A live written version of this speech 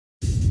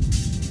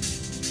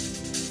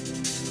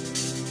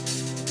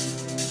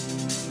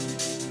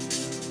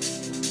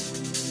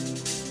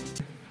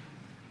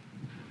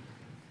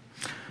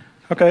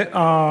Okay,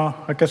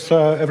 I guess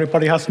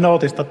everybody has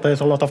noticed that there's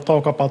a lot of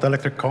talk about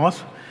electric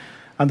cars,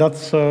 and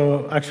that's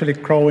actually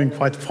growing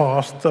quite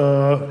fast.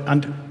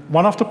 And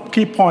one of the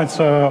key points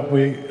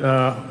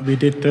we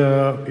did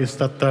is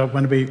that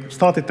when we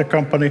started the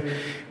company,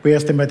 we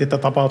estimated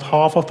that about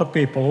half of the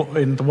people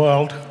in the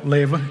world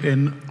live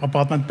in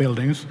apartment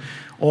buildings,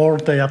 or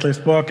they at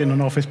least work in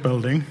an office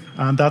building,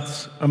 and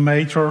that's a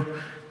major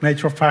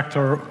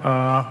factor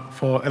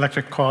for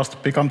electric cars to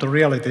become the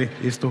reality,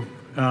 is to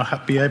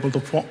be able to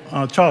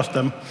charge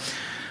them.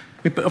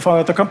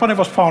 The company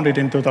was founded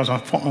in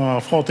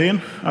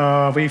 2014.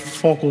 We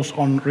focus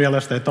on real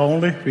estate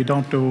only. We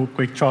don't do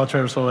quick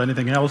chargers or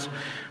anything else.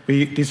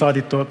 We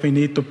decided that we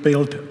need to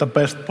build the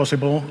best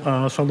possible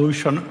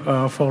solution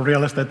for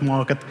real estate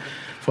market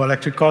for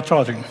electric car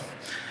charging.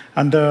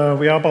 And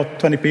we are about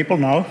 20 people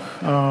now.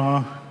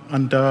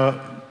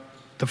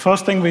 The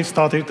first thing we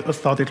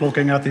started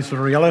looking at is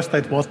real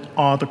estate. What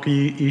are the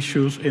key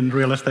issues in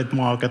real estate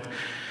market?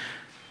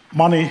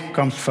 Money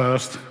comes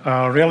first.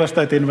 Real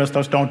estate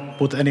investors don't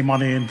put any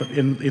money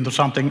into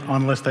something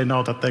unless they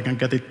know that they can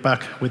get it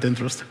back with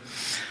interest.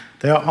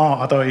 There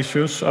are other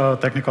issues,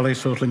 technical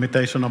issues,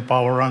 limitation on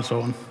power, and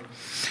so on.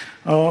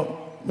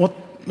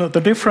 The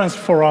difference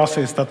for us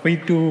is that we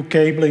do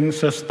cabling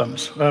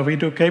systems. We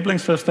do cabling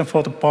system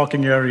for the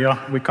parking area.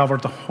 We cover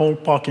the whole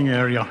parking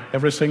area.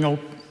 Every single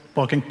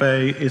parking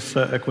bay is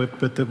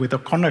equipped with a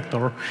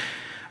connector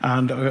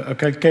and a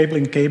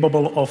cabling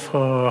capable of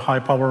high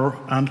power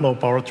and low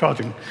power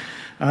charging.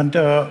 And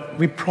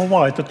we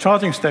provide the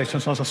charging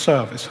stations as a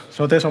service.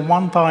 So there's a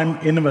one-time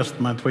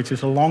investment, which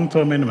is a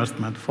long-term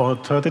investment for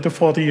 30 to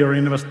 40-year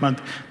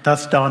investment.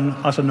 That's done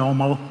as a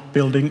normal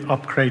building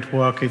upgrade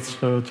work. It's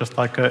just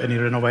like any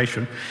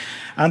renovation.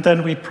 And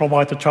then we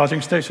provide the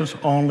charging stations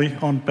only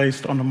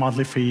based on a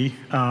monthly fee.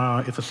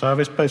 It's a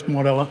service-based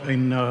model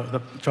in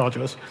the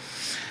chargers.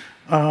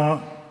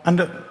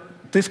 And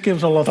this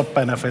gives a lot of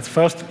benefits.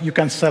 First, you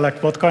can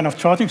select what kind of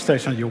charging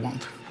station you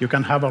want. You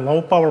can have a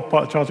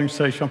low-power charging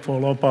station for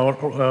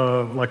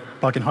low-power, like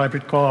plug-in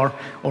hybrid car,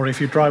 or if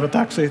you drive a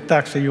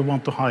taxi, you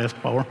want the highest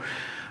power.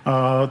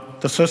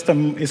 The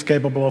system is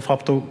capable of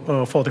up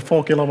to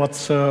 44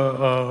 kilowatts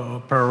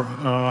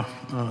per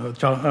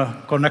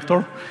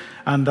connector,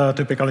 and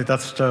typically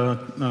that's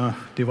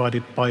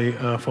divided by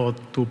for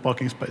 2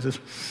 parking spaces.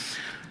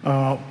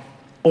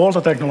 All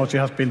the technology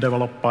has been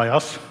developed by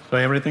us, so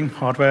everything,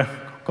 hardware,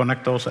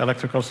 connectors,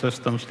 electrical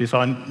systems,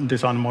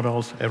 design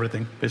models,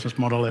 everything, business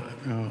model,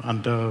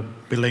 and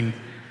billing,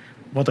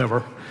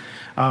 whatever.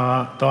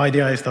 The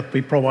idea is that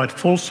we provide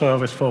full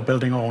service for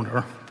building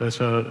owner. There's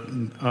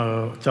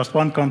just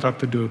one contract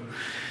to do.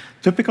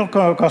 Typical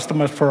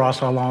customers for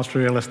us are large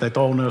real estate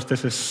owners.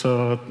 This is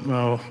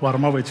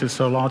Varma, which is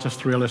the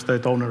largest real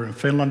estate owner in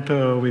Finland.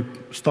 We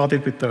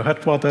started with the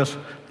headquarters.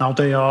 Now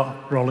they are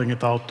rolling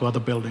it out to other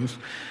buildings.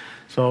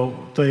 So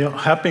they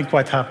have been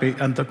quite happy,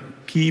 and the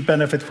key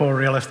benefit for a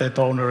real estate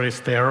owner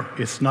is there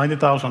is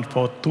 90,000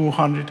 for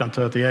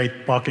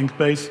 238 parking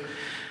space.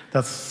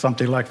 That's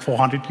something like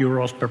 400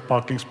 euros per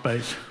parking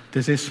space.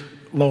 This is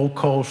low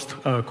cost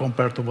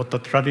compared to what the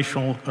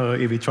traditional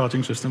EV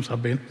charging systems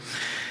have been.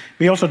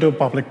 We also do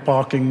public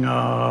parking,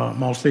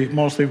 mostly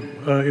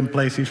in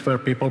places where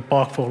people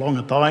park for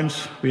longer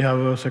times. We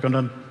have second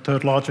and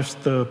third largest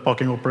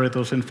parking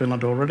operators in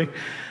Finland already.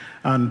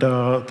 And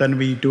then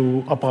we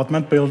do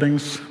apartment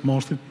buildings.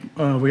 Mostly,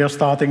 we are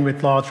starting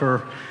with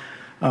larger,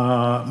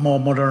 more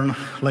modern,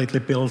 lately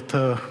built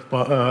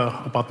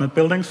apartment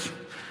buildings.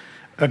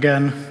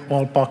 Again,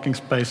 all parking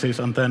spaces,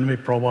 and then we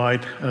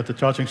provide the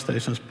charging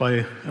stations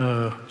by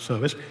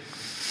service.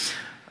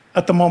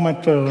 At the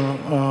moment,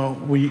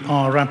 we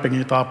are ramping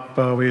it up.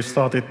 We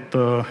started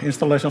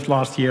installations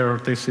last year.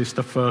 This is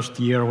the first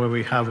year where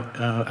we have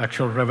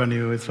actual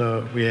revenue.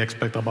 We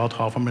expect about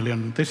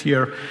 500,000 this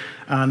year,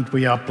 and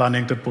we are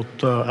planning to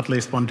put at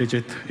least 1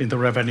 digit in the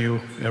revenue,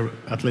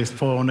 at least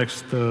for the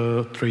next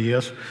 3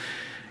 years.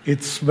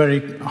 It's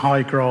very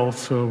high growth,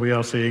 so we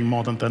are seeing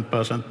more than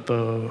 10%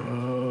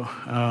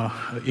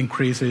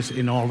 increases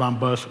in all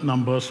numbers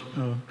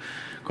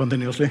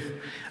continuously.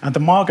 And the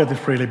market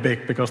is really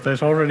big because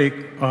there's already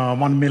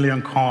 1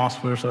 million cars,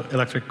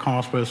 electric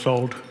cars were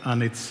sold,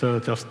 and it's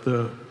just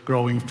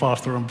growing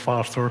faster and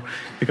faster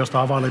because the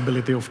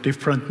availability of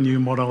different new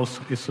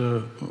models is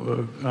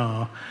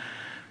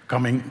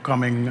coming.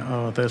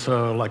 There's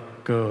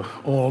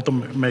all the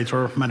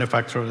major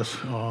manufacturers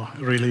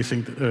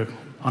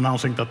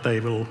announcing that they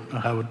will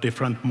have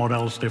different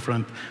models,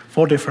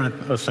 for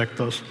different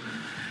sectors.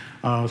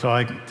 So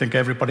I think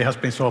everybody has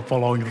been sort of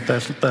following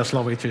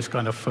Tesla, which is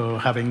kind of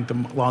having the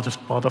largest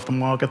part of the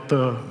market,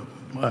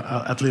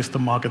 at least the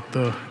market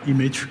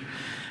image.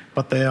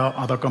 But there are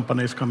other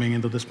companies coming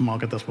into this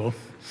market as well.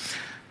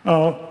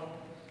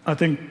 I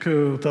think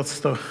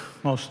that's the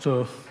most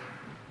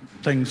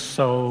things,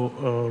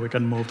 so we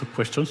can move to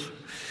questions,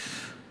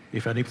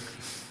 if any.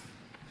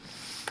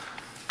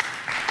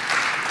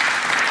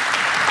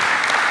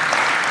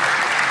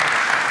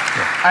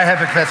 I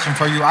have a question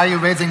for you. Are you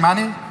raising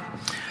money?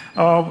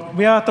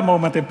 We are at the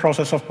moment in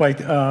process of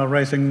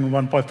raising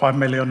 1.5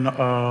 million.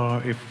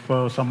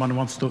 If someone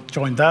wants to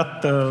join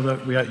that,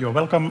 you're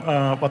welcome.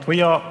 But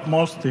we are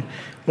mostly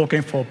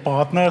looking for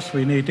partners.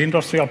 We need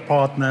industrial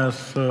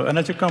partners,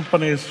 energy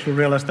companies,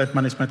 real estate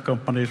management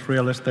companies,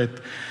 real estate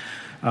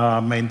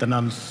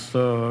maintenance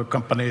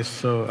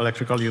companies,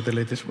 electrical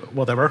utilities,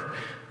 whatever,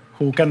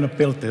 who can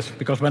build this.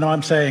 Because when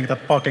I'm saying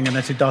that parking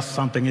energy does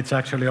something, it's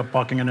actually a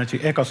parking energy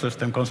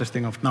ecosystem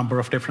consisting of a number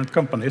of different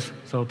companies.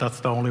 So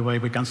that's the only way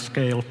we can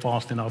scale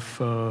fast enough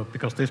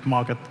because this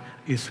market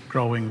is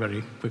growing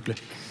very quickly.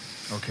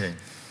 Okay.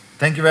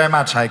 Thank you very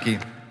much, Heikki.